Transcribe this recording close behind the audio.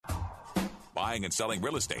Buying and selling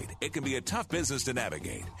real estate, it can be a tough business to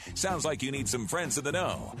navigate. Sounds like you need some friends in the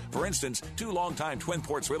know. For instance, two longtime Twin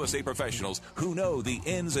Ports real estate professionals who know the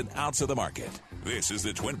ins and outs of the market. This is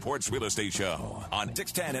the Twin Ports Real Estate Show on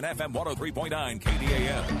 610 and FM 103.9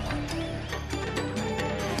 KDAM.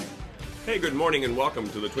 Hey, good morning and welcome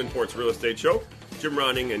to the Twin Ports Real Estate Show. Jim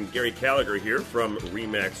Ronning and Gary Gallagher here from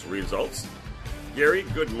RE/MAX Results. Gary,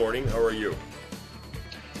 good morning. How are you?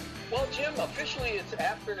 Well, Jim, officially it's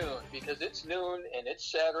afternoon because it's noon and it's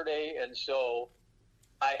Saturday, and so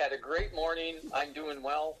I had a great morning. I'm doing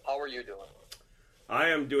well. How are you doing? I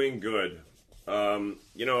am doing good.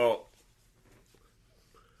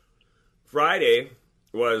 Friday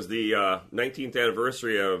was the 19th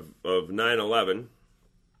anniversary of 9/11.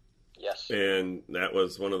 Yes. And that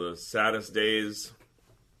was one of the saddest days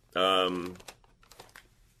in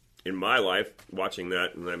my life, watching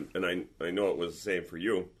that, and I know it was the same for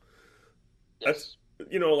you. Yes.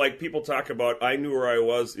 That's, like people talk about, I knew where I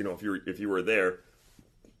was, if you were there.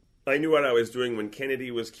 I knew what I was doing when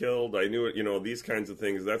Kennedy was killed. I knew it, these kinds of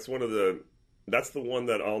things. That's the one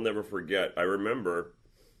that I'll never forget. I remember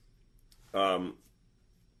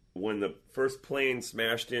when the first plane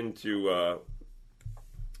smashed into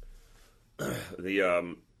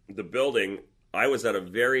the building. I was at a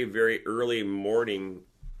very, very early morning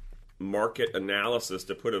market analysis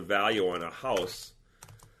to put a value on a house.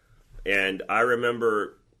 And I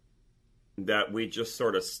remember that we just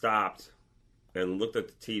sort of stopped and looked at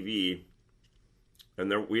the TV,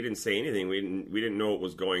 and we didn't say anything. We didn't know what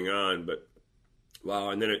was going on, but wow!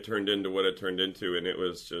 And then it turned into what it turned into, and it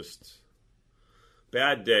was just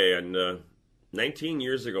bad day. And 19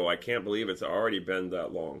 years ago, I can't believe it's already been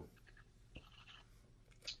that long.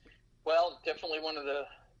 Well, definitely one of the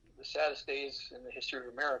saddest days in the history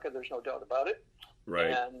of America. There's no doubt about it. Right.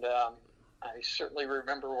 And I certainly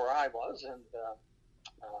remember where I was, and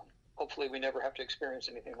hopefully we never have to experience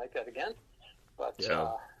anything like that again. But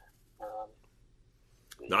yeah.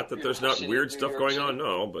 Not that there's not weird stuff going on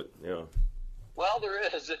now, but yeah. Well, there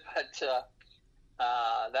is, but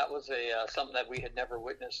that was something that we had never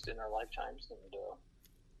witnessed in our lifetimes,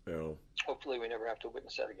 and hopefully we never have to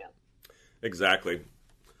witness that again. Exactly.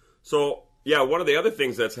 So, yeah, one of the other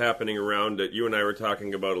things that's happening around that you and I were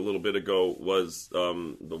talking about a little bit ago was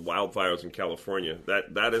the wildfires in California.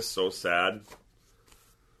 That is so sad.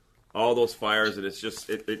 All those fires, and it's just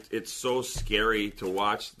it's so scary to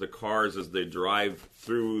watch the cars as they drive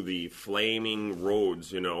through the flaming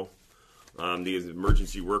roads. These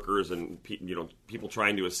emergency workers and people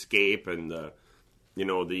trying to escape, and the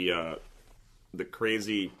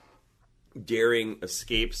crazy daring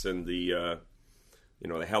escapes and the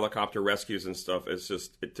helicopter rescues and stuff. It's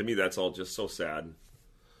just, to me, that's all just so sad.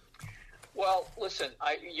 Well, listen,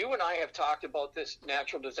 you and I have talked about this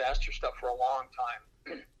natural disaster stuff for a long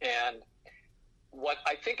time. And what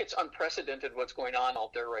I think it's unprecedented what's going on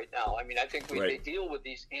out there right now. I mean, I think they deal with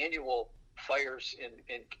these annual fires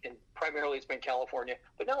in primarily it's been California,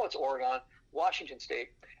 but now it's Oregon, Washington State.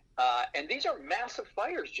 And these are massive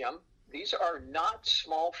fires, Jim. These are not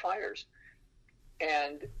small fires.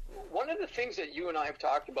 And one of the things that you and I have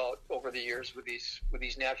talked about over the years with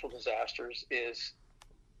these natural disasters is,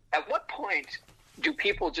 at what point do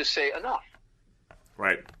people just say enough?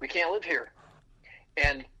 Right. We can't live here.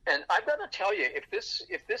 And I've got to tell you, if this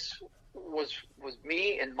was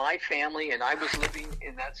me and my family, and I was living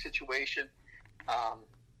in that situation, I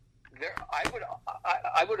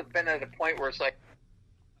would have been at a point where it's like,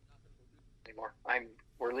 anymore.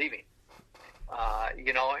 We're leaving.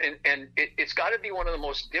 And it's got to be one of the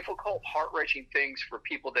most difficult, heart-wrenching things for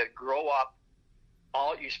people that grow up.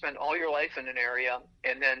 You spend all your life in an area,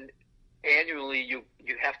 and then annually you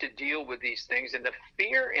have to deal with these things, and the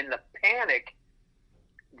fear and the panic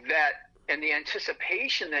and the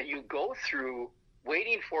anticipation that you go through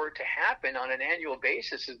waiting for it to happen on an annual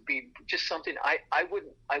basis is just something I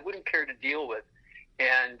wouldn't care to deal with.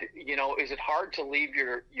 And is it hard to leave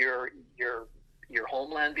your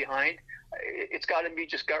homeland behind? It's got to be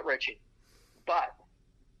just gut-wrenching. But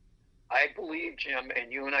I believe, Jim, and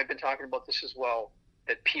you and I have been talking about this as well,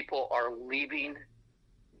 that people are leaving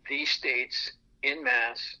these states en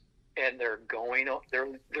masse, and they're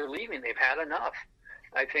leaving. They've had enough.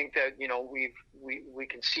 I think that we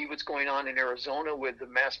can see what's going on in Arizona with the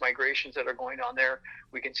mass migrations that are going on there.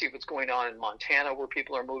 We can see what's going on in Montana, where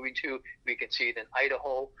people are moving to. We can see it in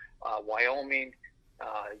Idaho, Wyoming,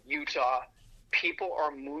 Utah. People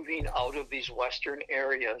are moving out of these western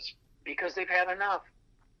areas because they've had enough.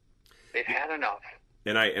 They've had enough.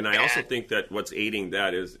 And I also think that what's aiding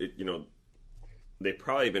that is, they've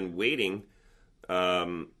probably been waiting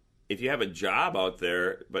if you have a job out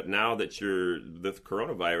there, but now that you're the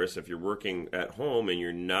coronavirus, if you're working at home and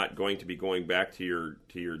you're not going to be going back to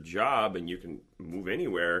your job and you can move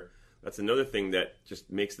anywhere, that's another thing that just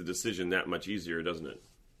makes the decision that much easier, doesn't it?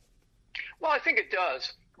 Well, I think it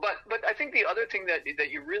does. But I think the other thing that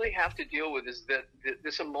you really have to deal with is that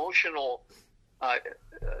this emotional,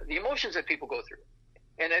 the emotions that people go through.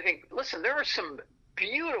 And I think, listen, there are some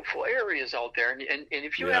beautiful areas out there. And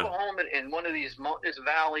if you have a home in one of these mountainous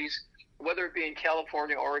valleys, whether it be in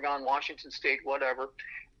California, Oregon, Washington State, whatever,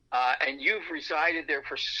 and you've resided there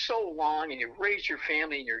for so long and you've raised your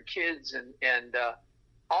family and your kids and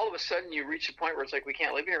all of a sudden you reach the point where it's like, we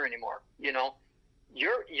can't live here anymore. You know,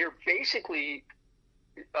 you're basically,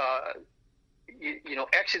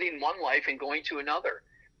 exiting one life and going to another.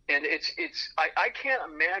 And I can't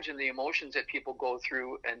imagine the emotions that people go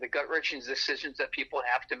through and the gut-wrenching decisions that people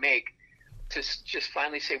have to make to just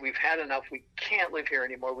finally say, we've had enough. We can't live here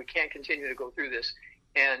anymore. We can't continue to go through this.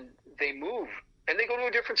 And they move and they go to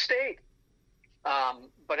a different state.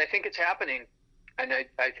 But I think it's happening. And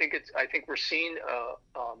I think we're seeing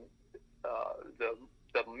the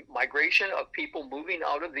migration of people moving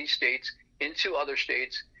out of these states into other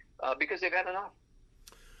states because they've had enough.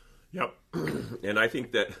 Yep. And I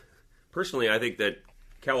think that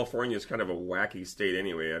California is kind of a wacky state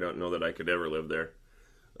anyway. I don't know that I could ever live there.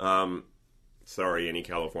 Sorry, any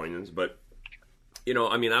Californians. But,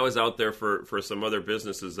 I was out there for some other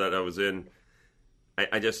businesses that I was in.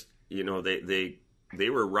 I just, they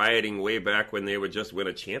were rioting way back when they would just win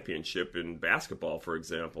a championship in basketball, for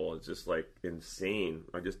example. It's just like insane.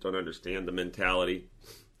 I just don't understand the mentality.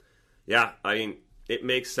 Yeah, I mean, it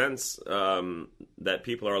makes sense that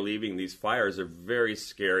people are leaving. These fires are very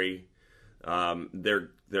scary.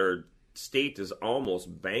 Their state is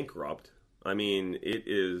almost bankrupt. I mean, it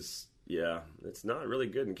is, it's not really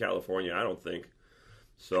good in California, I don't think.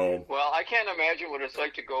 So, well, I can't imagine what it's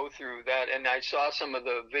like to go through that. And I saw some of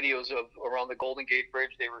the videos of around the Golden Gate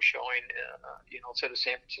Bridge they were showing, instead of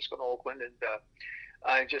San Francisco and Oakland. And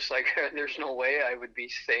I'm just like, there's no way I would be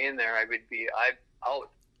staying there. I'm out.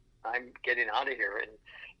 I'm getting out of here.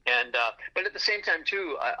 And but at the same time,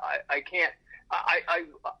 too, I can't.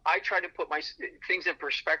 I try to put my things in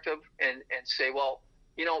perspective and say, well,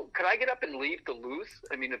 could I get up and leave Duluth?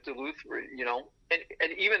 I mean, if Duluth,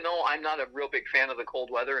 and even though I'm not a real big fan of the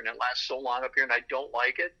cold weather and it lasts so long up here and I don't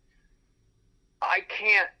like it, I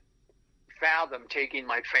can't fathom taking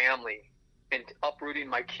my family and uprooting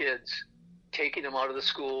my kids, taking them out of the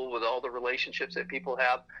school with all the relationships that people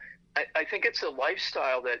have. I think it's a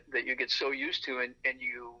lifestyle that you get so used to and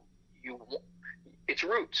you it's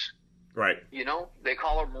roots. Right. They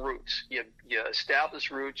call them roots. You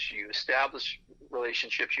establish roots, you establish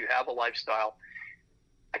relationships, you have a lifestyle.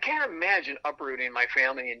 I can't imagine uprooting my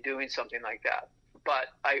family and doing something like that. But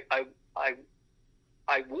I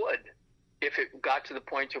would if it got to the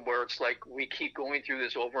point to where it's like we keep going through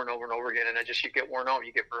this over and over and over again, and you get worn out,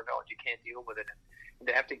 you get burned out, you can't deal with it, and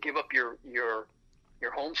to have to give up your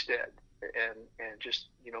homestead and just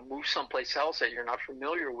move someplace else that you're not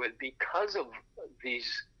familiar with because of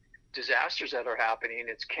these disasters that are happening.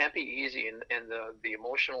 It can't be easy, and the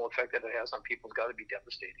emotional effect that it has on people has got to be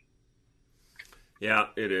devastating. Yeah,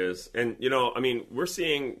 it is. And we're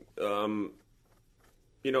seeing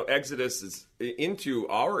exodus into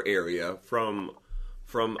our area from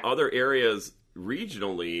other areas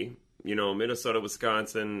regionally, Minnesota,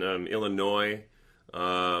 Wisconsin, Illinois,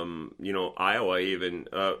 Iowa even,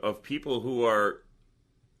 of people who are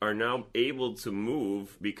now able to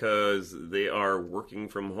move because they are working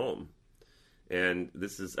from home. And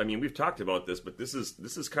this is, we've talked about this, but this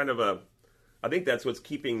is kind of I think that's what's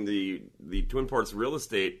keeping the Twin Ports real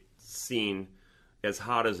estate scene as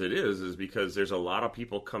hot as it is because there's a lot of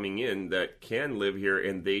people coming in that can live here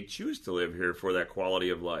and they choose to live here for that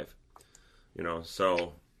quality of life.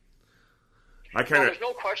 So I kind of... There's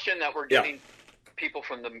no question that we're getting people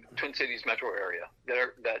from the Twin Cities metro area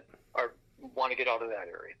that want to get out of that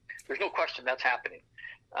area. There's no question that's happening.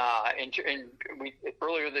 And we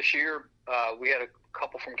earlier this year, we had a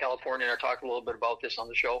couple from California, and I talked a little bit about this on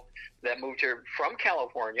the show, that moved here from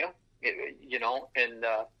California,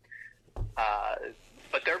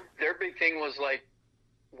 but their big thing was like,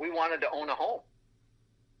 we wanted to own a home.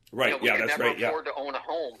 Right. We could never afford to own a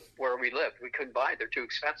home where we lived. We couldn't buy it. They're too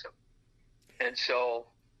expensive. And so,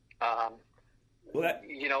 but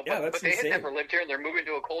they had never lived here, and they're moving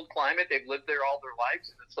to a cold climate. They've lived there all their lives,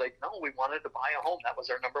 and it's like, no, we wanted to buy a home. That was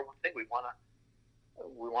our number one thing. We want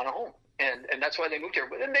a home, and that's why they moved here.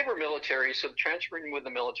 But then they were military, so transferring with the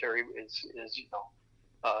military is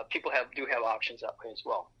people do have options that way as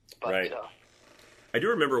well. But, right. I do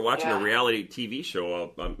remember watching Yeah. a reality TV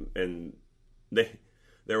show, and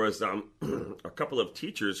there was a couple of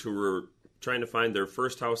teachers who were trying to find their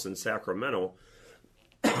first house in Sacramento.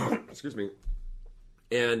 Excuse me.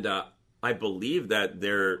 And I believe that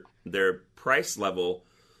their price level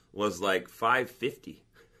was like $550,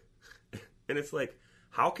 and it's like,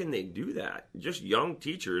 how can they do that? Just young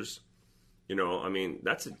teachers, you know. I mean,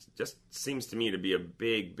 just seems to me to be a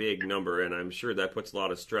big number, and I'm sure that puts a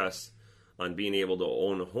lot of stress on being able to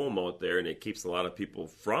own a home out there, and it keeps a lot of people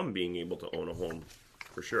from being able to own a home,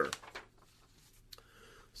 for sure.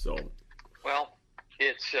 So, Well,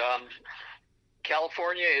 it's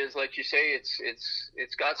California is, like you say,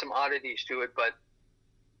 it's got some oddities to it, but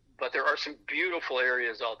there are some beautiful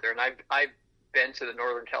areas out there, and I've been to the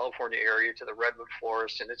Northern California area, to the Redwood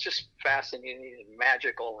Forest, and it's just fascinating and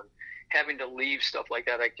magical. And having to leave stuff like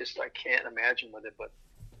that, I can't imagine with it. But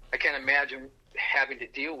I can't imagine having to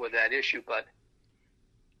deal with that issue. But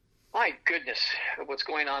my goodness, what's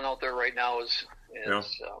going on out there right now is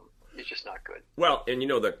it's just not good. well, and you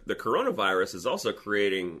know, the coronavirus is also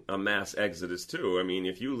creating a mass exodus too. I mean,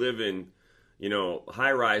 if you live in, you know,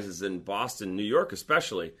 high rises in Boston, New York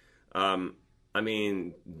especially, I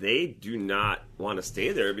mean, they do not want to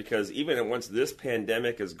stay there, because even once this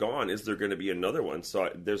pandemic is gone, is there going to be another one? So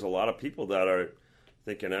there's a lot of people that are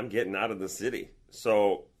thinking, I'm getting out of the city.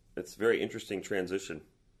 So it's a very interesting transition.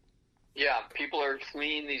 Yeah, people are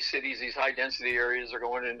fleeing these cities, these high density areas. They're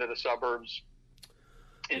going into the suburbs,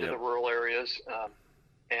 into the rural areas,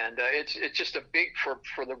 and it's just a big for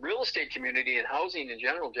the real estate community and housing in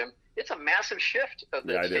general, Jim. It's a massive shift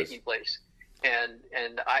that's taking place.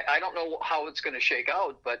 And I don't know how it's going to shake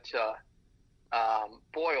out, but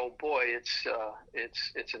boy, oh boy, it's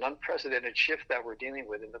an unprecedented shift that we're dealing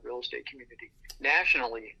with in the real estate community,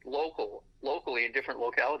 nationally, locally in different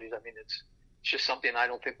localities. I mean, it's just something I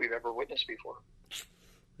don't think we've ever witnessed before.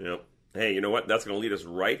 Yep. Hey, you know what? That's going to lead us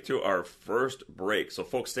right to our first break. So,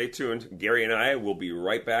 folks, stay tuned. Gary and I will be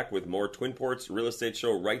right back with more Twin Ports Real Estate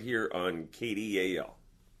Show right here on KDAL.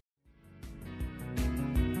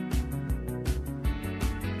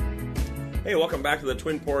 Hey, welcome back to the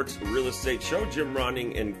Twin Ports Real Estate Show. Jim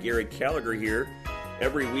Ronning and Gary Gallagher here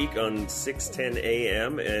every week on 6:10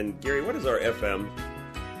 a.m. And Gary, what is our FM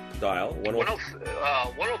dial?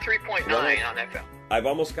 103.9 on FM. I've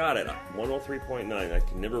almost got it. 103.9. I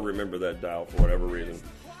can never remember that dial for whatever reason.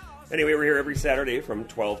 Anyway, we're here every Saturday from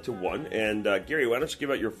 12 to 1. And Gary, why don't you give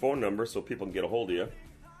out your phone number so people can get a hold of you?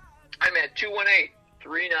 I'm at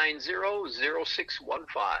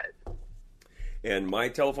 218-390-0615. And my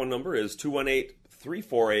telephone number is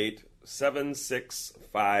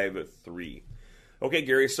 218-348-7653. Okay,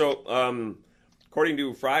 Gary, so according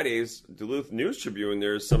to Friday's Duluth News Tribune,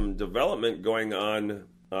 there's some development going on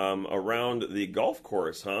around the golf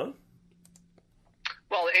course, huh?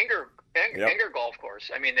 Well, Anger Golf Course.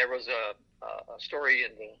 I mean, there was a story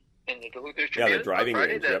in the Duluth News Tribune. Yeah, the driving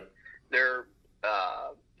range. Yep. There's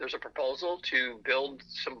a proposal to build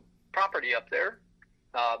some property up there,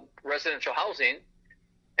 residential housing,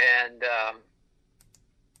 and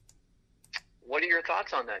what are your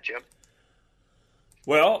thoughts on that, Jim?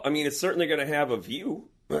 Well, I mean, it's certainly going to have a view.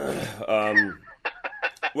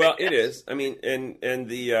 Well, it is. I mean, and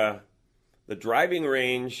the driving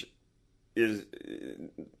range is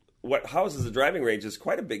what houses the driving range is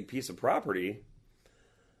quite a big piece of property.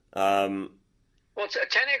 Well, it's a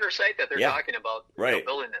 10-acre site that they're talking about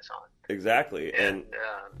building this on. Exactly, and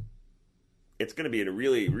it's going to be in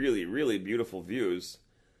really, really, really beautiful views.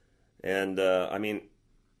 And I mean,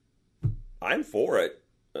 I'm for it.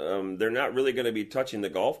 They're not really going to be touching the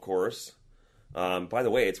golf course. By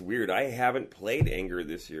the way, it's weird. I haven't played Anger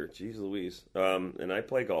this year. Jeez Louise. And I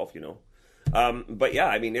play golf, you know. But yeah,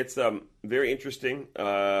 I mean, it's very interesting.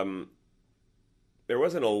 There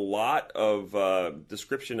wasn't a lot of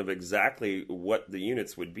description of exactly what the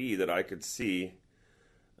units would be that I could see.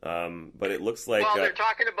 But it looks like... Well, they're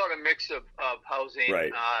talking about a mix of housing.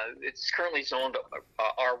 Right. It's currently zoned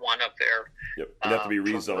R1 up there. Yep. It'd have to be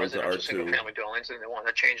rezoned to R2. Single-family dwellings, and they want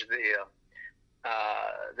to change the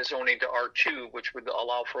zoning to R2, which would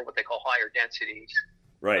allow for what they call higher densities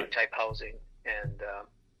type housing. And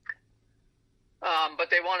but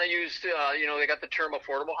they want to use, they got the term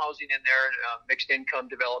affordable housing in there, mixed income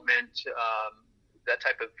development, that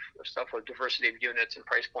type of stuff with diversity of units and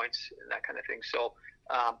price points and that kind of thing. So,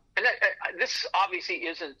 and this obviously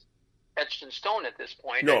isn't etched in stone at this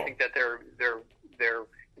point. No. I think that they're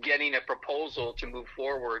getting a proposal to move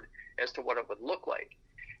forward as to what it would look like.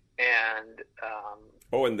 And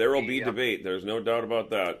and there will be debate. There's no doubt about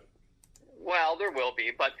that. Well, there will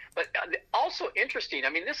be, but also interesting. I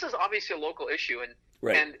mean, this is obviously a local issue,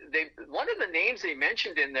 Right. And one of the names they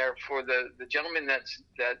mentioned in there for the gentleman that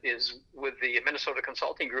is with the Minnesota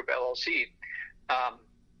Consulting Group LLC,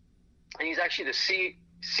 and he's actually the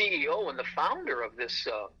CEO and the founder of this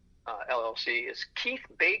LLC, is Keith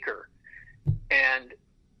Baker. And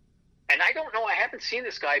I don't know, I haven't seen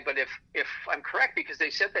this guy, but if I'm correct, because they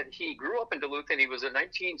said that he grew up in Duluth and he was a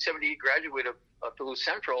 1978 graduate of Duluth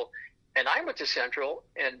Central, and I went to Central,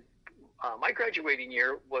 and my graduating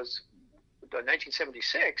year was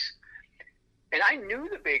 1976, and I knew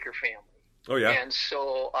the Baker family. Oh, yeah. And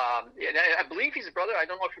so, and I believe he's a brother. I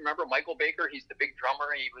don't know if you remember Michael Baker. He's the big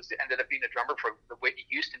drummer. He ended up being a drummer for the Whitney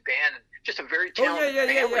Houston band, and just a very talented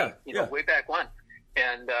family, you know, way back when.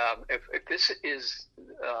 And if this is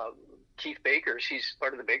Keith Baker's, he's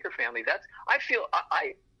part of the Baker family. I feel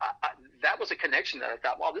that was a connection that I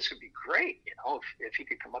thought, wow, this would be great, you know, if he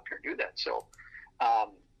could come up here and do that. So,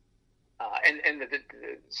 and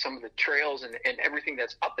some of the trails and everything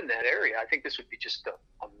that's up in that area, I think this would be just a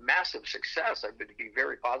massive success. It would be a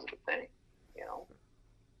very positive thing, you know.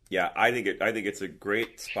 Yeah, I think it's a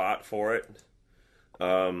great spot for it.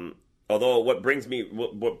 Although what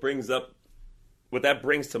that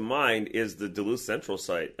brings to mind is the Duluth Central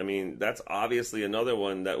site. I mean, that's obviously another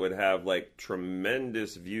one that would have like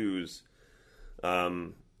tremendous views.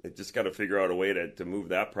 It just got to figure out a way to move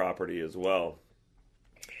that property as well.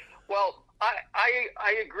 Well,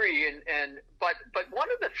 I agree, but one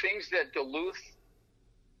of the things that Duluth,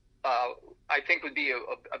 I think, would be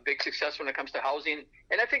a big success when it comes to housing,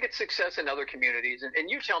 and I think it's success in other communities. And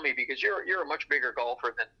you tell me, because you're a much bigger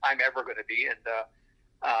golfer than I'm ever going to be,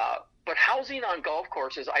 but housing on golf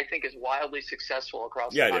courses, I think, is wildly successful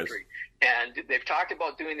across the country. And they've talked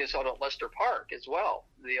about doing this out at Lester Park as well,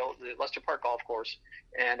 the Lester Park golf course,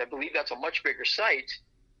 and I believe that's a much bigger site.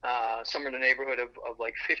 Somewhere in the neighborhood of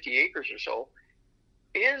like 50 acres or so.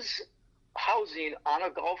 Is housing on a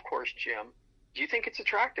golf course, Jim, do you think it's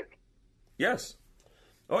attractive? Yes.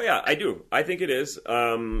 Oh, yeah, I do. I think it is.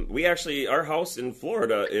 We actually, our house in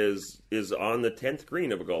Florida is on the 10th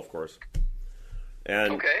green of a golf course.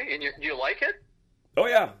 And okay, and do you like it? Oh,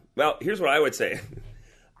 yeah. Well, here's what I would say.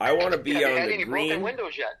 I want to be on the green. Have you had any broken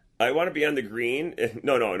windows yet? I want to be on the green.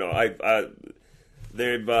 No.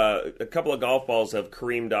 They've a couple of golf balls have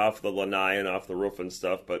careened off the lanai and off the roof and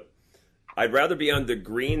stuff, but I'd rather be on the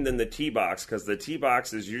green than the tee box, because the tee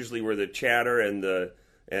box is usually where the chatter and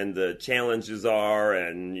the challenges are,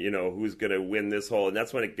 and you know who's going to win this hole, and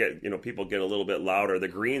that's when people get a little bit louder. The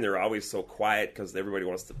green, they're always so quiet because everybody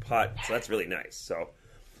wants to putt, so that's really nice. So,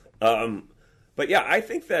 but yeah, I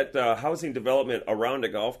think that housing development around a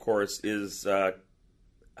golf course is, I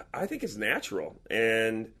think, is natural,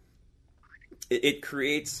 and it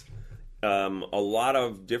creates a lot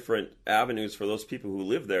of different avenues for those people who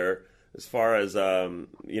live there, as far as,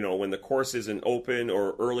 when the course isn't open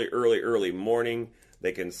or early morning,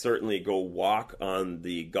 they can certainly go walk on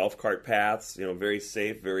the golf cart paths, very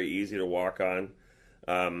safe, very easy to walk on.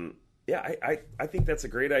 I think that's a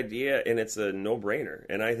great idea, and it's a no-brainer.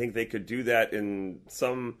 And I think they could do that in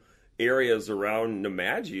some areas around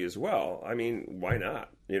Nemadji as well. I mean, why not,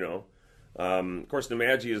 Of course,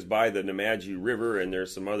 Nemadji is by the Nemadji River, and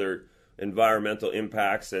there's some other environmental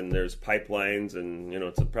impacts, and there's pipelines, and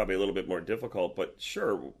it's probably a little bit more difficult. But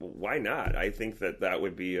sure, why not? I think that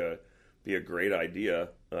would be a great idea,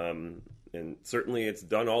 and certainly it's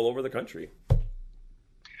done all over the country.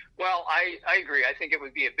 Well, I agree. I think it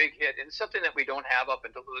would be a big hit, and it's something that we don't have up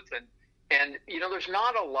in Duluth, and there's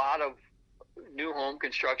not a lot of new home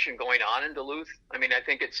construction going on in Duluth. I mean, I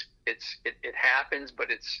think it happens,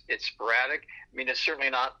 but it's sporadic. I mean, it's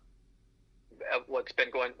certainly not what's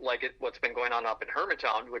been going on up in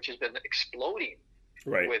Hermantown, which has been exploding,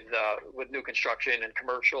 right, with new construction and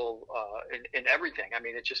commercial and everything. I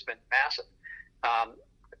mean, it's just been massive.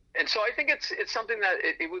 And so I think it's something that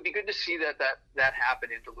it would be good to see that happen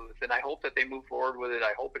in Duluth, and I hope that they move forward with it.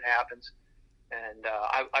 I hope it happens, and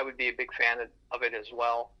I would be a big fan of it as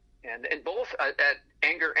well. And both at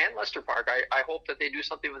Anger and Lester Park, I hope that they do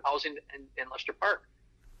something with housing in Lester Park.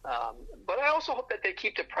 But I also hope that they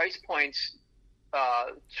keep the price points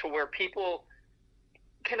to where people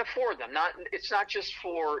can afford them. It's not just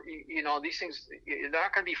for these things. They're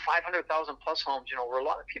not going to be 500,000 plus homes. Where a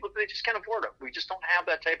lot of people, they just can't afford them. We just don't have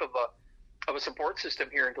that type of a support system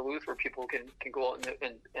here in Duluth where people can go out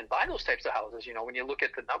and buy those types of houses. When you look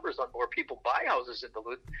at the numbers on where people buy houses in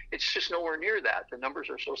Duluth, it's just nowhere near that. The numbers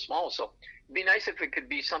are so small. So it'd be nice if it could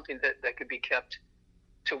be something that could be kept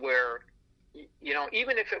to where,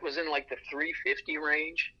 even if it was in like the 350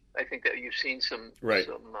 range. I think that you've seen some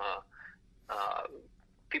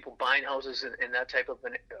people buying houses in that type of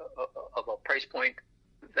a price point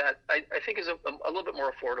that I think is a little bit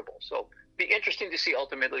more affordable. So be interesting to see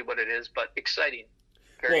ultimately what it is, but exciting.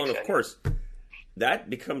 Very well, and exciting. of course, that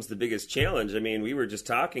becomes the biggest challenge. I mean, we were just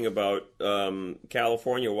talking about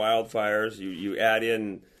California wildfires. You add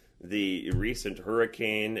in the recent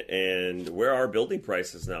hurricane, and where are building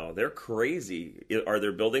prices now? They're crazy. Are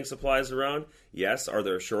there building supplies around? Yes. Are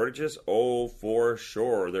there shortages? Oh, for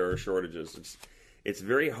sure there are shortages. It's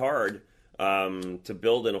very hard to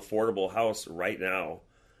build an affordable house right now.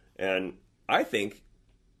 And I think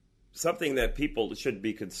something that people should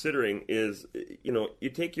be considering is, you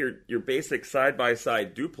take your basic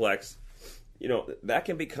side-by-side duplex, that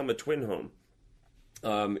can become a twin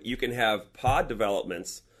home. You can have pod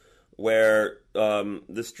developments where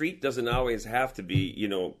the street doesn't always have to be,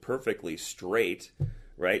 perfectly straight,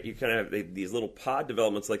 right? You kind of have these little pod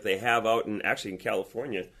developments like they have out in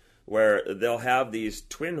California, where they'll have these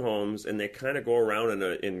twin homes and they kind of go around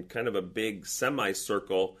in kind of a big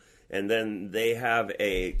semicircle, and then they have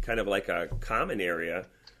a kind of like a common area,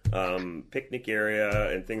 picnic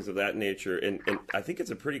area and things of that nature. And I think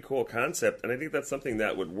it's a pretty cool concept, and I think that's something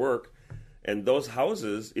that would work. And those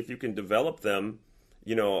houses, if you can develop them,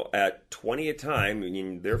 at 20 a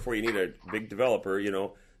time, therefore you need a big developer,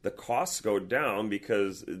 the costs go down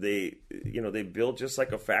because they build just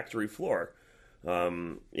like a factory floor.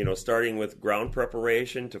 Starting with ground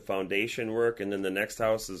preparation to foundation work, and then the next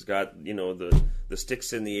house has got, the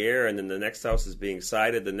sticks in the air, and then the next house is being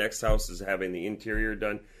sided, the next house is having the interior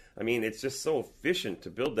done. I mean, it's just so efficient to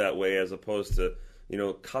build that way as opposed to,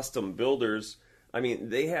 custom builders. I mean,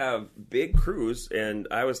 they have big crews, and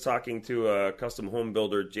I was talking to a custom home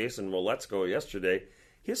builder, Jason Moletsko, yesterday.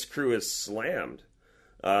 His crew is slammed.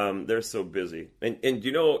 They're so busy. And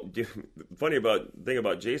funny thing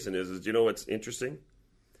about Jason is do you know what's interesting?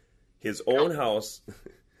 His own house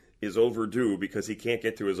is overdue because he can't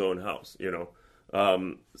get to his own house,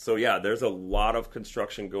 So yeah, there's a lot of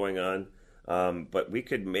construction going on, but we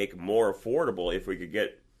could make more affordable if we could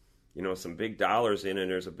get, some big dollars in, and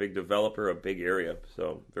there's a big developer, a big area.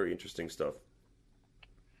 So very interesting stuff.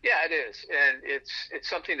 Yeah, it is, and it's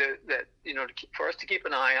something that for us to keep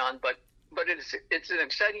an eye on, but it's an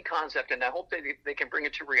exciting concept, and I hope they can bring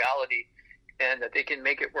it to reality and that they can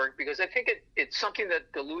make it work, because I think it's something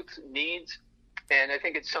that Duluth needs, and I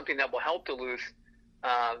think it's something that will help Duluth.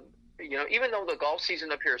 Even though the golf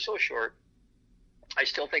season up here is so short, I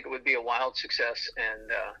still think it would be a wild success,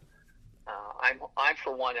 and I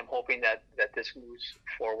for one am hoping that this moves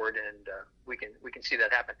forward, and we can see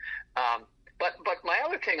that happen. But my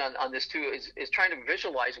other thing on this too is trying to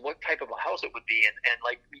visualize what type of a house it would be, and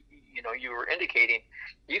like you were indicating,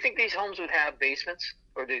 do you think these homes would have basements,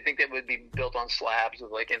 or do you think they would be built on slabs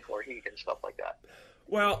with like in-floor heat and stuff like that?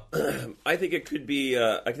 Well, I think it could be.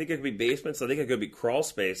 I think it could be basements. I think it could be crawl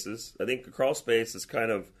spaces. I think the crawl space is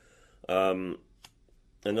kind of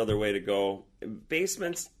another way to go.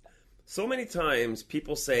 Basements. So many times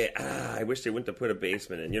people say, I wish they wouldn't have put a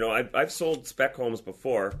basement in. I've sold spec homes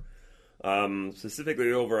before,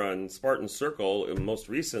 specifically over on Spartan Circle, most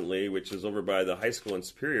recently, which is over by the high school in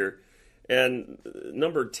Superior. And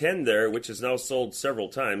number 10 there, which is now sold several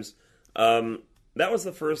times, that was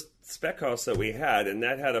the first spec house that we had, and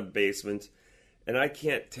that had a basement. And I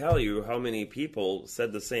can't tell you how many people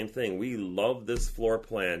said the same thing. We love this floor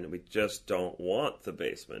plan. We just don't want the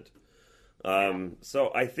basement.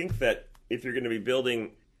 So I think that if you're going to be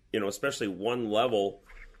building, especially one level,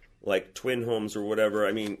 like twin homes or whatever,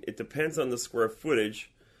 I mean, it depends on the square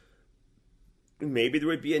footage. Maybe there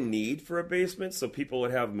would be a need for a basement so people would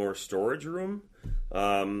have more storage room.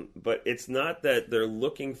 But it's not that they're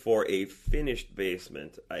looking for a finished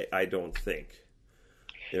basement, I don't think.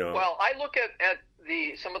 Well, I look at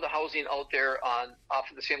some of the housing out there off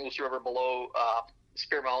of the St. Louis River below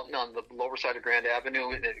Spear Mountain on the lower side of Grand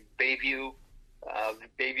Avenue in Bayview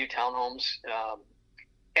townhomes.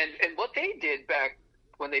 And what they did back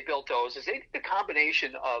when they built those is they did a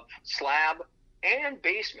combination of slab and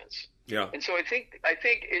basements. Yeah. And so I think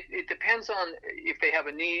it depends on if they have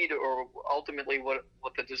a need or ultimately what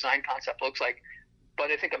the design concept looks like. But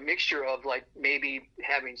I think a mixture of like maybe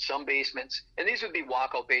having some basements, and these would be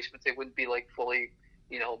walkout basements. They wouldn't be like fully,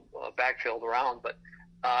 backfilled around, but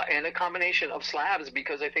and a combination of slabs,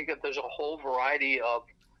 because I think that there's a whole variety of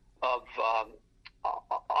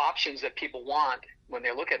options that people want when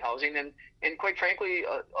they look at housing, and quite frankly,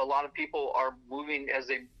 a lot of people are moving as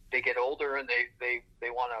they get older, and they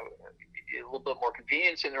want a little bit more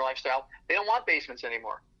convenience in their lifestyle. They don't want basements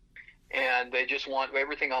anymore, and they just want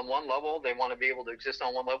everything on one level. They want to be able to exist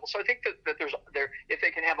on one level. So I think that if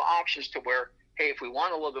they can have options to where, hey, if we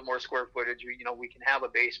want a little bit more square footage, we can have a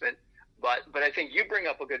basement. But I think you bring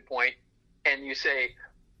up a good point, and you say,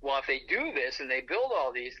 well, if they do this and they build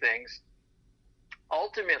all these things,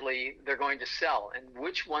 ultimately they're going to sell, and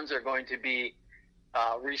which ones are going to be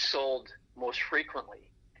resold most frequently.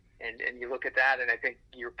 And you look at that, and I think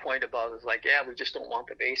your point about is like, yeah, we just don't want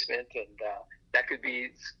the basement, and that could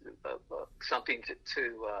be something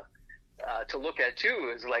to look at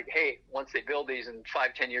too. Is like, hey, once they build these in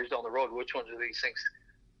 5-10 years down the road, which ones of these things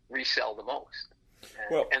resell the most,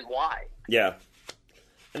 and why? Yeah.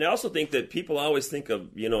 And I also think that people always think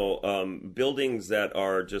of, buildings that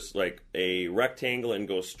are just like a rectangle and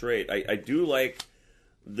go straight. I do like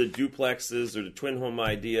the duplexes or the twin home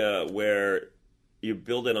idea where you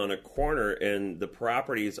build it on a corner and the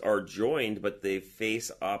properties are joined, but they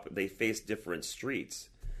face different streets.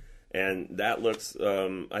 And that looks,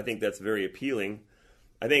 I think that's very appealing.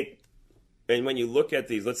 I think, and when you look at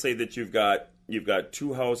these, let's say that you've got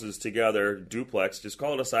two houses together, duplex, just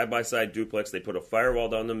call it a side-by-side duplex. They put a firewall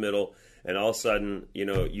down the middle, and all of a sudden,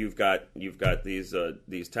 you've got these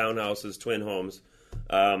townhouses, twin homes,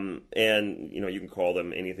 and you can call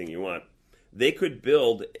them anything you want. They could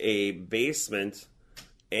build a basement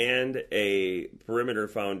and a perimeter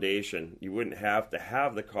foundation. You wouldn't have to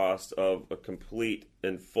have the cost of a complete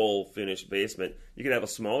and full finished basement. You could have a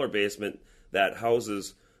smaller basement that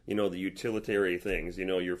houses, the utilitarian things,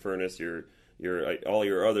 your furnace, your all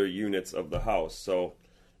your other units of the house. So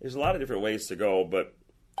there's a lot of different ways to go, but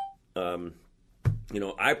I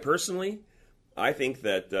think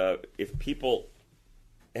that if people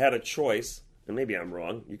had a choice, and maybe I'm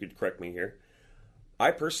wrong, you could correct me here, I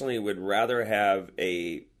personally would rather have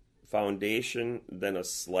a foundation than a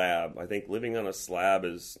slab. I think living on a slab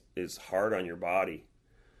is hard on your body,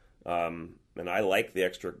 and I like the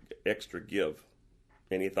extra give.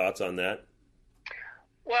 Any thoughts on that?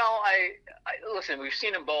 Well, I listen. We've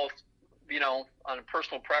seen them both. On a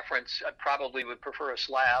personal preference, I probably would prefer a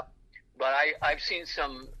slab, but I've seen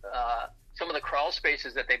some of the crawl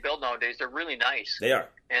spaces that they build nowadays. They're really nice. They are.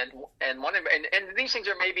 And these things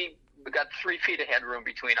are maybe got 3 feet of headroom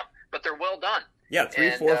between them, but they're well done. Yeah,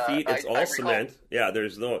 4 feet. It's all cement. Yeah,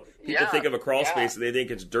 there's no. People think of a crawl space, they think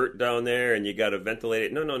it's dirt down there, and you got to ventilate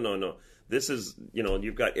it. No. This is,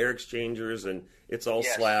 you've got air exchangers, and it's all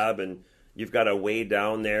slab, and you've got a way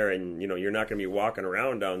down there, and you're not going to be walking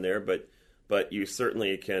around down there, but you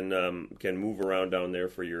certainly can move around down there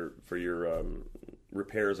for your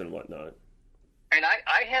repairs and whatnot. And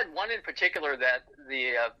I had one in particular that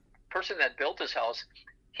the person that built this house,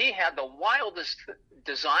 he had the wildest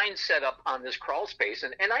design set up on this crawl space,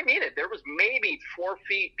 and I mean it. There was maybe 4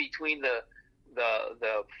 feet between the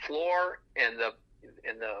floor and the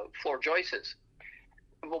floor joists.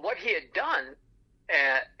 But what he had done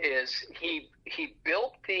is he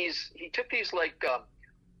built these. He took these like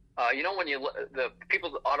when the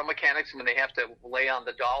people, the auto mechanics, when they have to lay on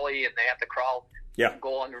the dolly and they have to crawl. Yeah.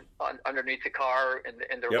 Go underneath the car, and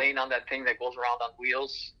they're laying on that thing that goes around on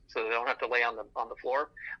wheels, so they don't have to lay on the floor.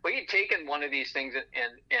 Well, he'd taken one of these things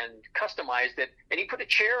and customized it, and he put a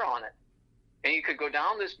chair on it, and he could go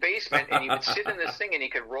down this basement, and he would sit in this thing, and he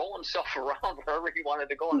could roll himself around wherever he wanted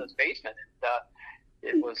to go in this basement. And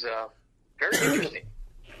it was very interesting.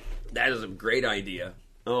 That is a great idea.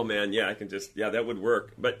 Oh man, yeah, that would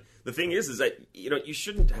work. But the thing is that you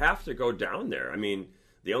shouldn't have to go down there. I mean,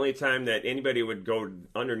 the only time that anybody would go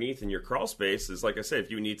underneath in your crawl space is, like I said,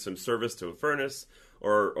 if you need some service to a furnace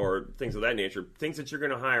or things of that nature, things that you're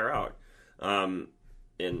going to hire out. And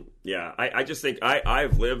yeah, I just think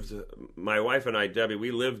I've lived, my wife and I, Debbie,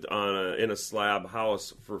 we lived in a slab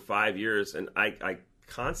house for 5 years, and I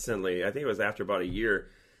constantly, I think it was after about a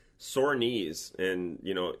year, sore knees and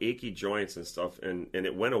achy joints and stuff, and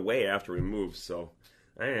it went away after we moved. So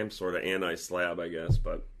I am sort of anti-slab, I guess,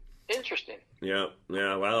 but. Interesting. Yeah.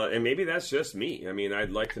 Well, and maybe that's just me. I mean,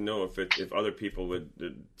 I'd like to know if other people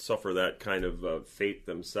would suffer that kind of fate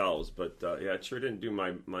themselves. But yeah, it sure didn't do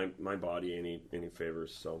my body any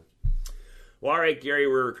favors. So, well, all right, Gary,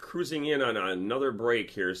 we're cruising in on another break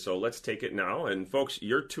here, so let's take it now. And folks,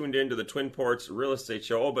 you're tuned into the Twin Ports Real Estate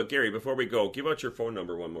Show. Oh, but Gary, before we go, give out your phone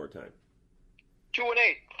number one more time.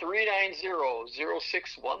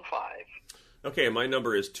 218-390-0615. Okay, my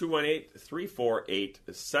number is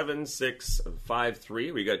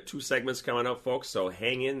 218-348-7653. We got 2 segments coming up, folks, so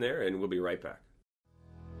hang in there, and we'll be right back.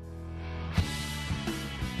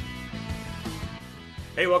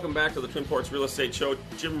 Hey, welcome back to the Twin Ports Real Estate Show.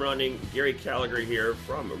 Jim Running, Gary Gallagher here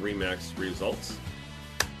from RE/MAX Results.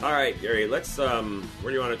 All right, Gary, let's. Where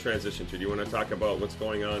do you want to transition to? Do you want to talk about what's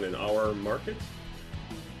going on in our market?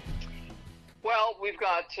 Well, we've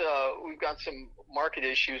got some market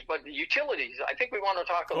issues, but the utilities. I think we want to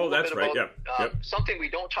talk a little bit about something we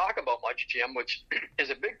don't talk about much, Jim, which is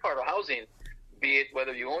a big part of housing. be it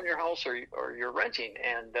whether you own your house or you're renting.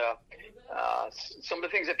 And some of the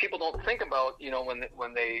things that people don't think about,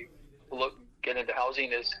 when they get into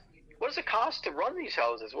housing is, what does it cost to run these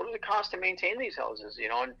houses? What does it cost to maintain these houses?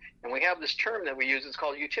 And we have this term that we use. It's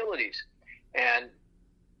called utilities. And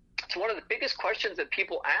it's one of the biggest questions that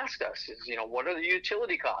people ask us is, what are the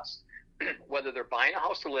utility costs? Whether they're buying a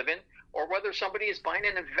house to live in or whether somebody is buying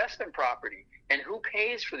an investment property, and who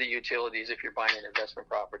pays for the utilities if you're buying an investment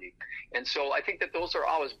property. And so I think that those are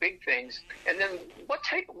always big things. And then when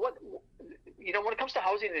it comes to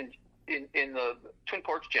housing in the Twin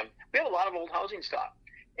Ports, Jim, we have a lot of old housing stock.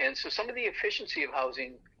 And so some of the efficiency of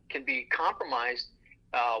housing can be compromised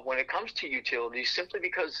when it comes to utilities, simply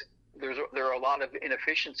because there are a lot of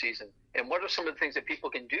inefficiencies. And what are some of the things that people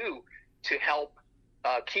can do to help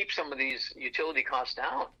keep some of these utility costs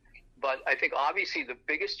down? But I think obviously the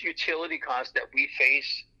biggest utility cost that we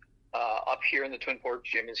face up here in the Twin Ports,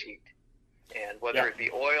 Jim, is heat. And whether it be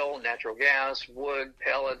oil, natural gas, wood,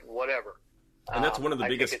 pellet, whatever. And that's one of the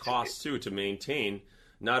biggest costs, too, to maintain.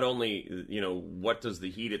 Not only, what does the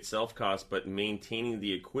heat itself cost, but maintaining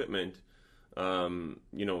the equipment, to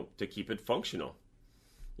keep it functional.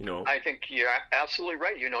 I think you're absolutely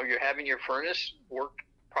right. You're having your furnace work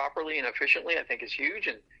properly and efficiently, I think, is huge.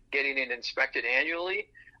 And getting it inspected annually,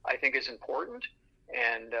 I think, is important.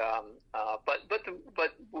 And but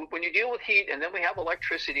when you deal with heat, and then we have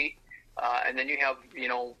electricity, and then you have,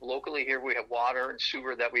 locally here we have water and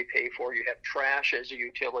sewer that we pay for. You have trash as a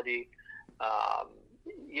utility.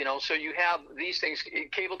 So you have these things,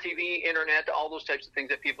 cable TV, internet, all those types of things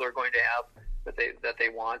that people are going to have that they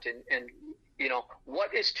want. And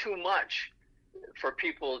what is too much for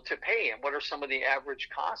people to pay, and what are some of the average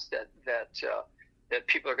costs that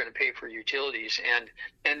people are going to pay for utilities?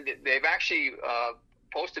 And they've actually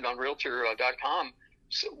posted on Realtor.com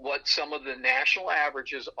what some of the national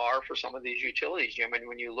averages are for some of these utilities, Jim. And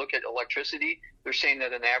when you look at electricity, they're saying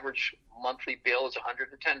that an average monthly bill is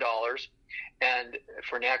 $110. And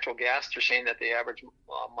for natural gas, they're saying that the average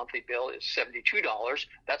monthly bill is $72.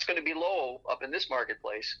 That's going to be low up in this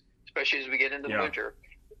marketplace, especially as we get into the winter.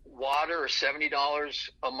 Water is $70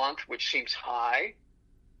 a month, which seems high.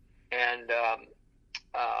 And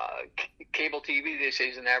cable TV, they say,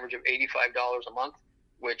 is an average of $85 a month,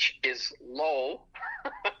 which is low.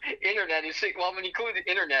 Internet is sick. Well, when you include the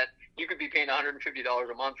internet, you could be paying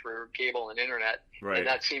 $150 a month for cable and internet. Right. And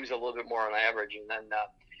that seems a little bit more on average. And then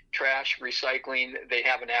trash, recycling, they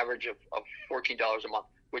have an average of $14 a month,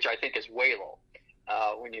 which I think is way low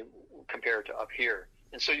when you compare it to up here.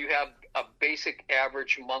 And so you have a basic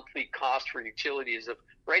average monthly cost for utilities of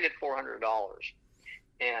right at $400.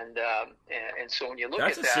 And so when you look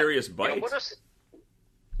at that, that's a serious bite. What's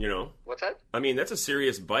that? I mean, that's a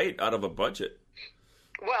serious bite out of a budget.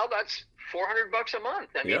 Well, that's $400 a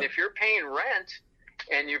month. I mean, if you're paying rent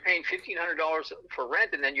and you're paying $1,500 for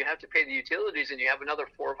rent, and then you have to pay the utilities, and you have another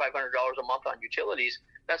 $400 or $500 a month on utilities,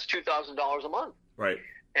 that's $2,000 a month. Right.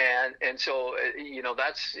 And so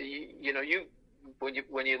that's when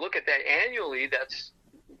you look at that annually, that's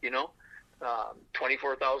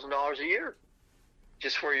 $24,000 a year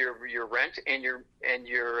just for your rent and your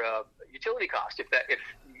utility cost, if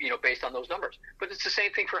based on those numbers. But it's the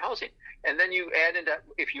same thing for housing. And then you add into,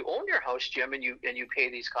 if you own your house, Jim, and you pay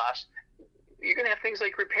these costs, you're going to have things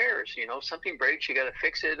like repairs. Something breaks, you got to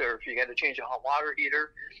fix it, or if you got to change a hot water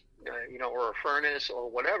heater, or a furnace or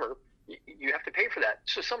whatever, you have to pay for that.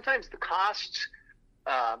 So sometimes the costs,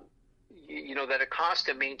 that it costs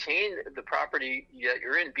to maintain the property that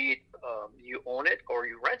you're in, be it you own it or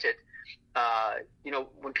you rent it.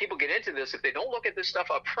 When people get into this, if they don't look at this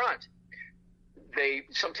stuff up front, they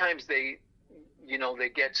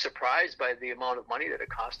get surprised by the amount of money that it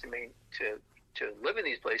costs to live in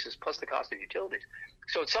these places, plus the cost of utilities.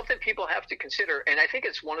 So it's something people have to consider, and I think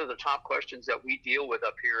it's one of the top questions that we deal with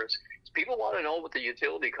up here is people want to know what the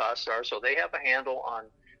utility costs are, so they have a handle on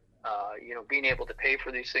being able to pay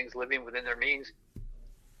for these things, living within their means.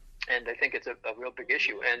 And I think it's a real big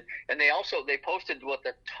issue. And they posted what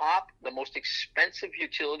the most expensive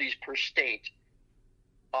utilities per state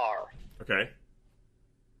are. Okay.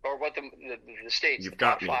 Or what the states, You've the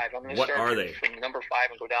top got me. five. I'm going to What start are they? from number 5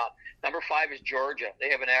 and go down. Number 5 is Georgia. They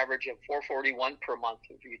have an average of $441 per month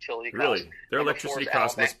of utility costs. Really? Their Number electricity 4 is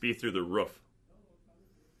costs Alabama. must be through the roof.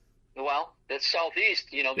 Well, that's southeast.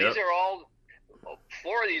 These are all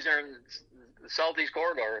 4 of these are in the southeast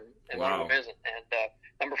corridor, and one of them isn't. And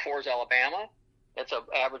number 4 is Alabama. That's an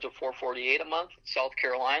average of $448 a month. South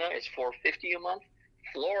Carolina is $450 a month.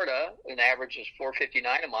 Florida, an average is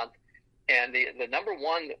 $459 a month. And the number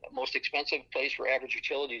 1 most expensive place for average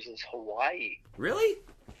utilities is Hawaii. Really?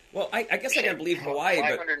 Well, I guess I can believe Hawaii,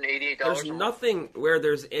 but $588 there's a month. nothing where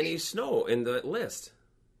there's any snow in the list.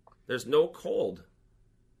 There's no cold.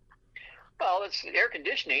 Well, it's air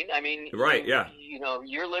conditioning. I mean, Right, yeah.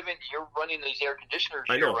 You're running these air conditioners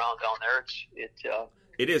I year know. round down there.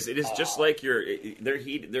 It is just like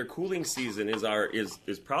their cooling season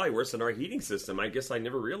is probably worse than our heating system. I guess I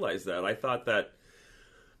never realized that. I thought that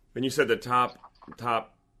when you said the top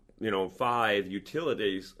 5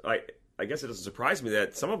 utilities, I guess it doesn't surprise me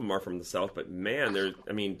that some of them are from the South, but man,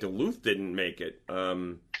 Duluth didn't make it.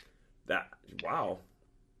 Wow.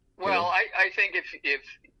 Well, I think if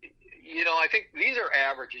I think these are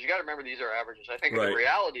averages. You got to remember these are averages. I think Right. the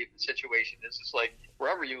reality of the situation is it's like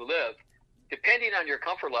wherever you live, depending on your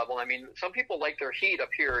comfort level. I mean, some people like their heat up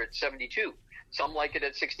here at 72. Some like it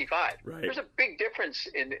at 65. Right. There's a big difference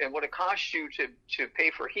in what it costs you to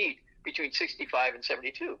pay for heat between 65 and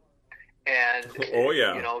 72. And Oh,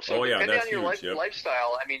 yeah. So Oh, yeah, depending that's on your huge, yep.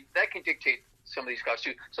 lifestyle, I mean, that can dictate some of these costs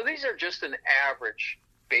too. So these are just an average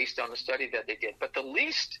based on the study that they did. But the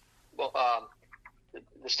least,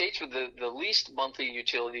 the states with the least monthly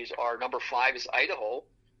utilities are number 5 is Idaho,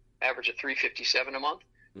 average of $357 a month.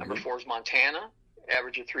 Number 4 is Montana,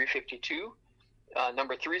 average of $352.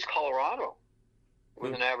 Number 3 is Colorado,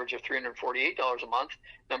 with an average of $348 a month.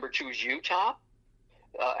 Number 2 is Utah,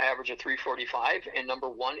 average of $345, and number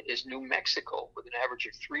 1 is New Mexico with an average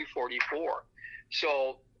of $344.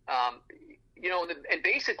 So, and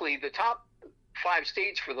basically the top 5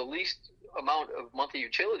 states for the least amount of monthly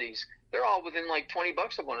utilities, they're all within like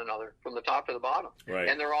 $20 of one another from the top to the bottom. Right.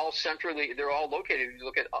 And they're all located. If you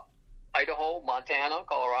look at Idaho, Montana,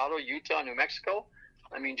 Colorado, Utah, New Mexico,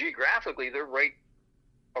 I mean, geographically, they're right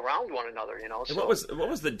around one another, So, what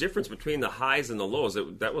was the difference between the highs and the lows?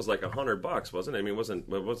 That was like $100, wasn't it? I mean,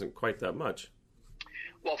 it wasn't quite that much.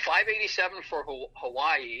 Well, $587 for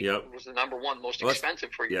Hawaii Yep. was the number 1 most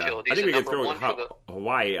expensive for utilities. I think we and can number throw 1 for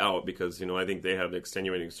Hawaii out because I think they have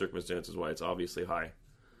extenuating circumstances why it's obviously high.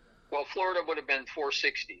 Well, Florida would have been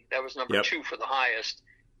 $460. That was number 2 for the highest,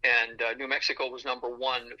 and New Mexico was number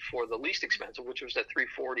 1 for the least expensive, which was at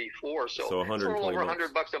 $344. So it's a little over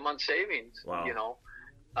 $100 a month savings. Wow.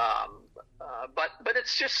 But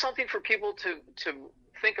it's just something for people to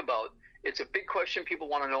think about. It's a big question people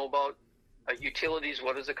want to know about. Utilities,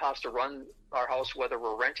 what does it cost to run our house, whether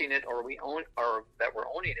we're renting it or that we're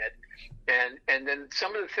owning it, and then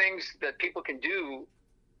some of the things that people can do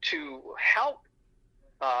to help,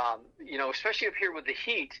 especially up here with the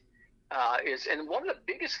heat, and one of the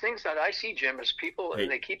biggest things that I see, Jim, is people and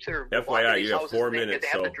they keep their FYI, you have 4 minutes,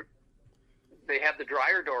 they have the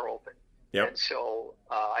dryer door open. Yep. And so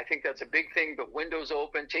I think that's a big thing. But windows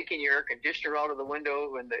open, taking your air conditioner out of the window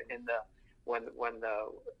when the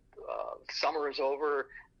summer is over.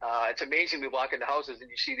 It's amazing. We walk into houses and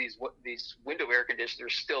you see these window air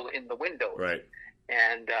conditioners still in the windows. Right.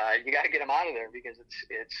 And you got to get them out of there because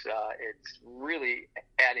it's really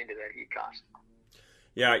adding to that heat cost.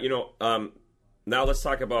 Yeah, now let's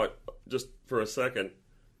talk about, just for a second,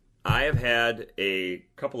 I have had a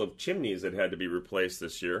couple of chimneys that had to be replaced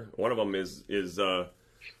this year. One of them is on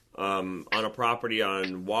a property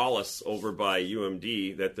on Wallace over by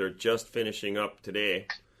UMD that they're just finishing up today.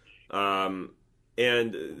 And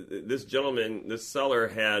this seller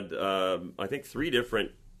had, I think, 3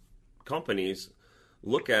 different companies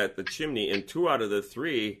look at the chimney, and 2 out of the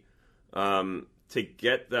 3, to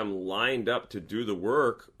get them lined up to do the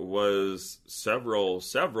work was several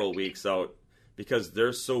weeks out because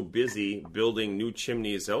they're so busy building new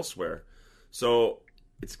chimneys elsewhere. So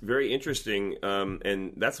it's very interesting,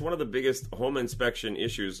 and that's one of the biggest home inspection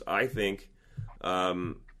issues, I think,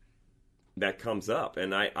 that comes up.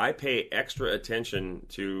 And I pay extra attention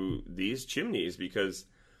to these chimneys because,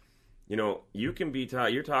 you can be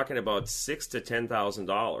you're talking about $6,000 to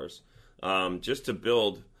 $10,000 just to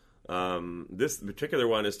build. This particular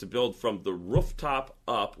one is to build from the rooftop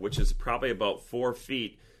up, which is probably about 4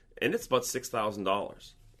 feet, and it's about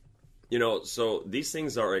 $6,000. So these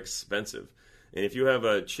things are expensive. And if you have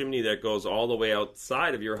a chimney that goes all the way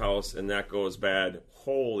outside of your house and that goes bad,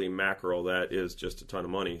 holy mackerel, that is just a ton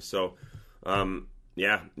of money. So,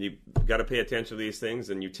 you got to pay attention to these things,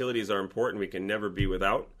 and utilities are important. We can never be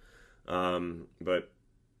without. But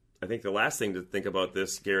I think the last thing to think about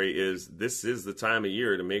this, Gary, is this is the time of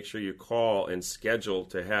year to make sure you call and schedule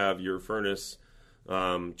to have your furnace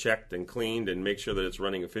checked and cleaned and make sure that it's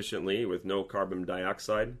running efficiently with no carbon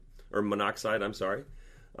dioxide or monoxide. I'm sorry.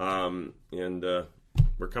 And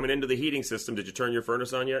we're coming into the heating system. Did you turn your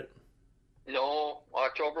furnace on yet? No,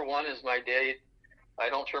 October 1 is my date. I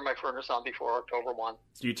don't turn my furnace on before October 1.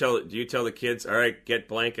 Do you tell the kids, all right, get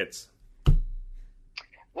blankets?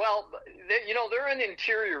 Well, they're in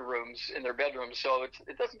interior rooms in their bedrooms, so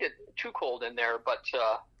it doesn't get too cold in there. But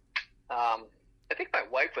I think my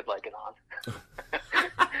wife would like it on.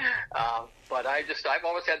 But I've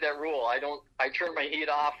always had that rule. I turn my heat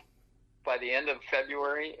off by the end of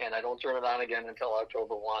February, and I don't turn it on again until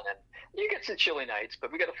October 1. And you get some chilly nights,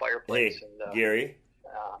 but we got a fireplace. Hey, and,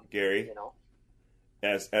 Gary,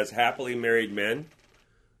 as happily married men,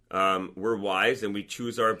 we're wise and we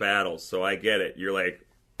choose our battles. So I get it. You're like,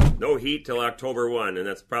 no heat till October 1, and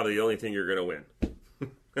that's probably the only thing you're going to win.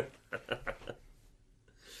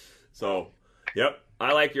 So, yep,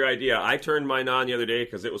 I like your idea. I turned mine on the other day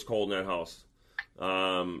because it was cold in that house.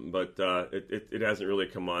 But it hasn't really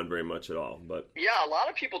come on very much at all. But yeah, a lot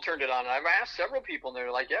of people turned it on. I've asked several people, and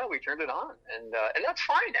they're like, "Yeah, we turned it on," and that's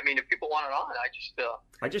fine. I mean, if people want it on,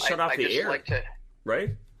 I just shut off the air, like to,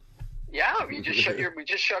 right? Yeah, we just shut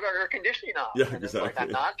our air conditioning off. Yeah, and exactly. It's like,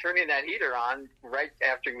 I'm not turning that heater on right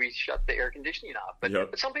after we shut the air conditioning off.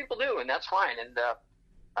 But some people do, and that's fine. And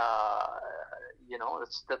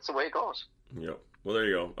that's the way it goes. Yep. Well, there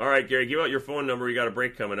you go. All right, Gary, give out your phone number. We got a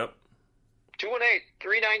break coming up.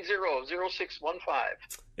 218-390-0615.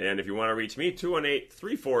 And if you want to reach me,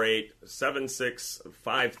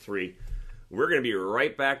 218-348-7653. We're going to be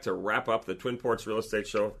right back to wrap up the Twin Ports Real Estate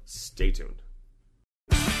Show. Stay tuned.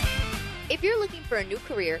 If you're looking for a new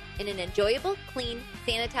career in an enjoyable, clean,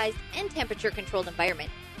 sanitized, and temperature-controlled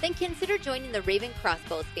environment, then consider joining the Raven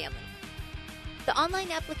Crossbows family. The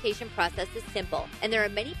online application process is simple, and there are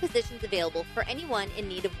many positions available for anyone in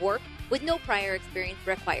need of work with no prior experience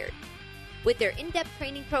required. With their in-depth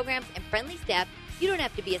training programs and friendly staff, you don't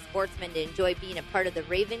have to be a sportsman to enjoy being a part of the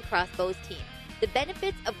Raven Crossbows team. The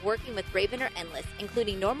benefits of working with Raven are endless,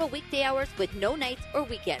 including normal weekday hours with no nights or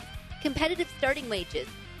weekends, competitive starting wages,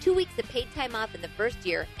 2 weeks of paid time off in the first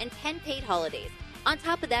year, and 10 paid holidays. On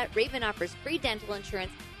top of that, Raven offers free dental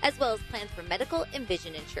insurance as well as plans for medical and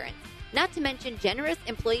vision insurance, not to mention generous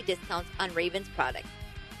employee discounts on Raven's products.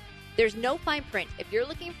 There's no fine print. If you're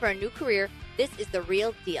looking for a new career, this is the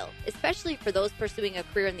real deal, especially for those pursuing a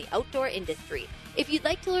career in the outdoor industry. If you'd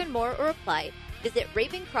like to learn more or apply, visit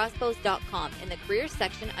ravencrossbows.com in the careers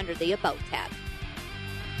section under the About tab.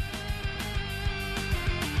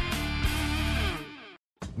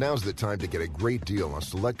 Now's the time to get a great deal on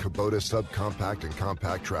select Kubota subcompact and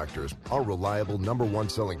compact tractors. Our reliable #1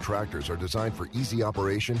 selling tractors are designed for easy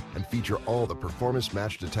operation and feature all the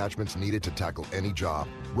performance-matched attachments needed to tackle any job.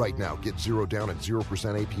 Right now, get 0 down at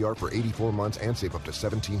 0% APR for 84 months and save up to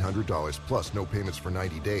 $1,700, plus no payments for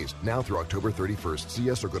 90 days. Now through October 31st. See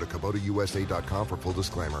us or go to KubotaUSA.com for full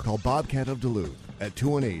disclaimer. Call Bobcat of Duluth at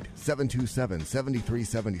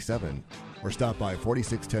 218-727-7377 or stop by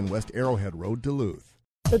 4610 West Arrowhead Road, Duluth.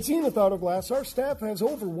 At Zenith Auto Glass, our staff has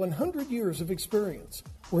over 100 years of experience.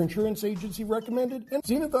 We're insurance agency recommended, and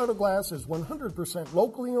Zenith Auto Glass is 100%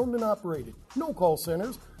 locally owned and operated. No call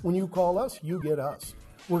centers. When you call us, you get us.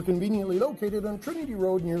 We're conveniently located on Trinity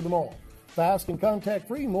Road near the mall. Fast and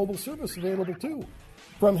contact-free mobile service available too.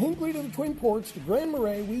 From Hinckley to the Twin Ports to Grand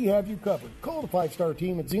Marais, we have you covered. Call the 5-star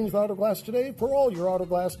team at Zenith Auto Glass today for all your auto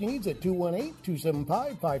glass needs at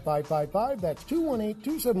 218-275-5555. That's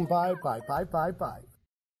 218-275-5555.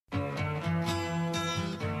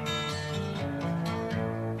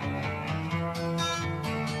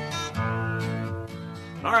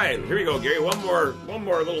 All right, here we go, Gary. One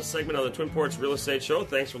more little segment on the Twin Ports Real Estate Show.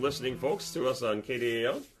 Thanks for listening, folks, to us on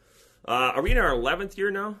KDAL. Are we in our 11th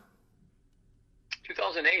year now?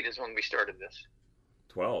 2008 is when we started this.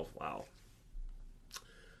 12, wow.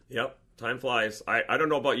 Yep, time flies. I don't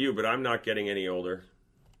know about you, but I'm not getting any older.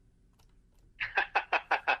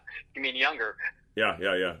 You mean younger? Yeah,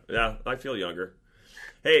 I feel younger.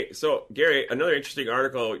 Hey, so, Gary, another interesting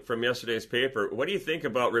article from yesterday's paper. What do you think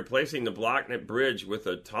about replacing the Blocknet Bridge with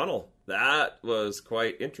a tunnel? That was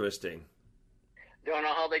quite interesting. Don't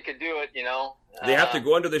know how they could do it, They have to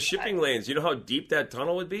go under the shipping lanes. You know how deep that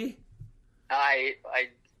tunnel would be? I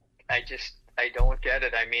don't get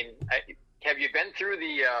it. I mean, have you been through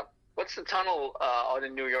the, what's the tunnel out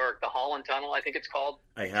in New York? The Holland Tunnel, I think it's called?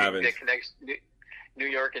 I haven't. That connects New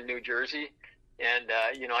York and New Jersey. And,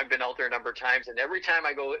 I've been out there a number of times, and every time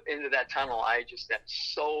I go into that tunnel, I just am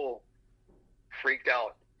so freaked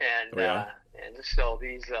out. And and so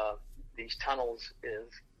these tunnels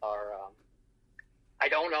are I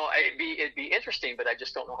don't know. It'd be interesting, but I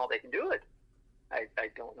just don't know how they can do it. I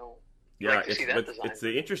don't know. Yeah, it's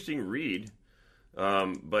the interesting read,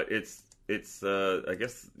 but it's I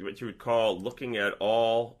guess what you would call looking at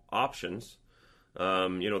all options.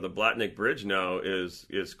 The Blatnick Bridge now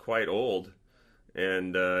is quite old.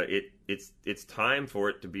 And it's time for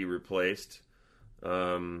it to be replaced.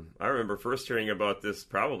 I remember first hearing about this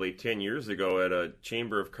probably 10 years ago at a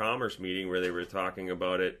Chamber of Commerce meeting where they were talking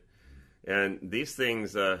about it. And these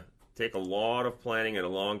things take a lot of planning and a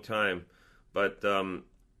long time. But the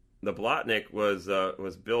Blotnik was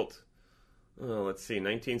built, let's see,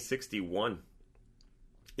 1961.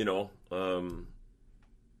 You know,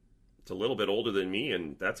 it's a little bit older than me,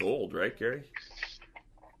 and that's old, right, Gary?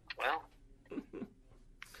 Well.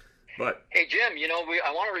 But hey, Jim, you know,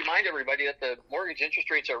 I want to remind everybody that the mortgage interest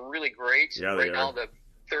rates are really great. Yeah, right now, the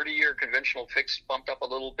 30-year conventional fixed bumped up a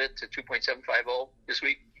little bit to 2.750 this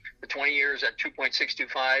week. The 20 years at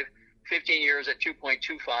 2.625, 15 years at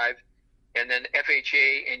 2.25, and then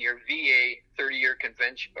FHA and your VA 30-year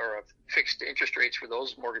convention or fixed interest rates for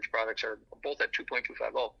those mortgage products are both at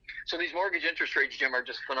 2.250. So these mortgage interest rates, Jim, are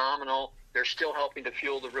just phenomenal. They're still helping to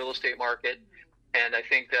fuel the real estate market. And I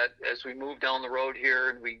think that as we move down the road here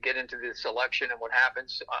and we get into this election and what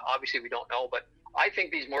happens, obviously we don't know, but I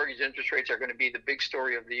think these mortgage interest rates are going to be the big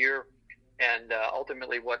story of the year. And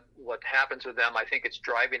ultimately what happens with them, I think it's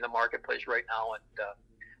driving the marketplace right now. And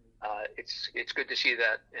it's good to see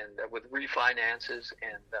that. And with refinances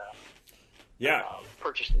and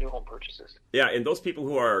new home purchases. Yeah, and those people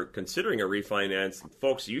who are considering a refinance,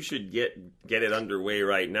 folks, you should get it underway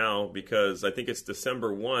right now, because I think it's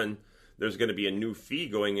December 1. There's going to be a new fee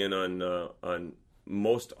going in on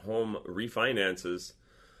most home refinances.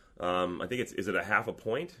 I think is it a half a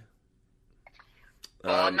point?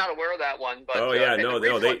 I'm not aware of that one, but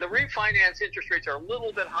the refinance interest rates are a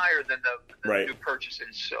little bit higher than the new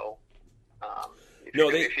purchases. So if you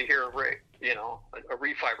hear a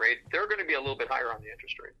refi rate, they're going to be a little bit higher on the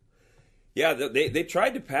interest rate. Yeah, they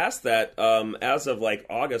tried to pass that as of like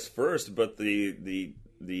August 1st, but the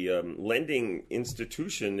lending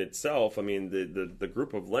institution itself, I mean, the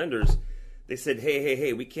group of lenders, they said,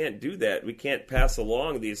 hey, we can't do that. We can't pass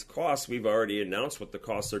along these costs. We've already announced what the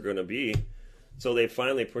costs are going to be. So they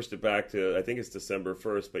finally pushed it back to, I think it's December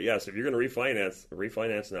 1st. But yes, if you're going to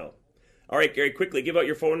refinance now. All right, Gary, quickly give out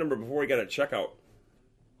your phone number before we got to check out.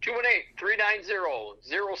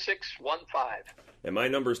 218-390-0615. And my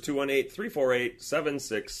number is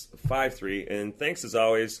 218-348-7653. And thanks as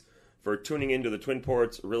always for tuning into the Twin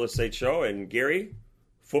Ports Real Estate Show. And Gary,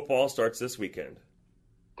 football starts this weekend.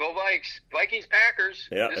 Go Vikes. Vikings-Packers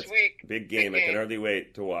this week. Big game. I can hardly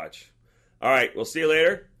wait to watch. All right, we'll see you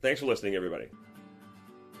later. Thanks for listening, everybody.